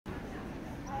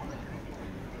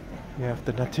You have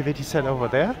the nativity set over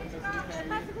there.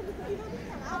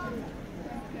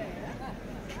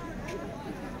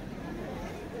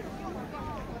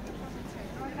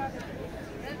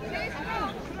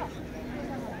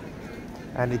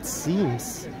 And it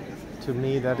seems to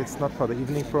me that it's not for the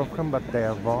evening program, but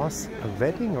there was a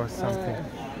wedding or something.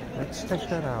 Let's check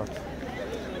that out.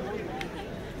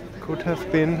 Could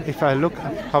have been, if I look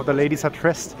at how the ladies are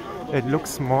dressed, it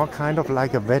looks more kind of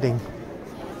like a wedding.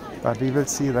 But we will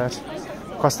see that.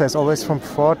 Because there's always from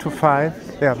 4 to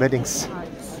 5 there are weddings.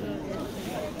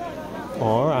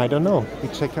 Or, I don't know, we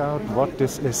check out what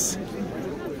this is.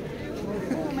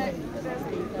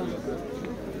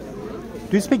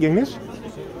 Do you speak English?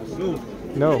 No.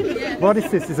 No. What is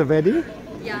this? Is a wedding?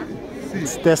 Yeah.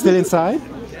 They're still inside?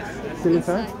 Still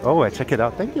inside? Oh, I check it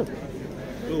out. Thank you.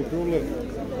 No problem.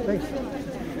 Thanks.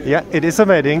 Yeah, it is a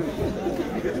wedding.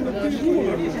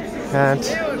 And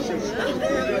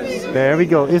there we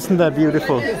go. Isn't that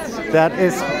beautiful? That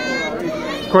is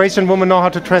Croatian women know how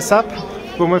to dress up.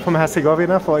 Women from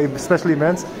Herzegovina for special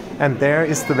events. And there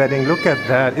is the wedding. Look at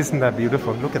that. Isn't that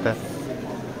beautiful? Look at that.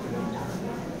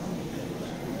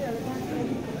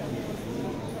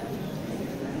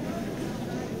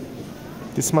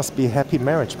 This must be a happy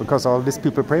marriage because all these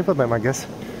people pray for them, I guess.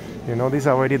 You know, these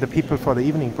are already the people for the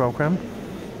evening program.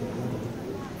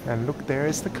 And look, there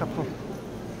is the couple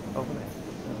over there.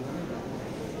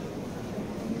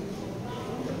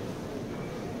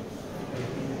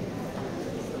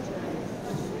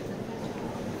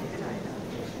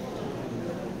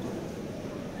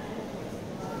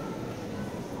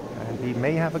 And we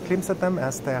may have a glimpse at them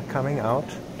as they are coming out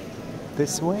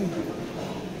this way.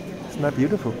 Isn't that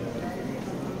beautiful?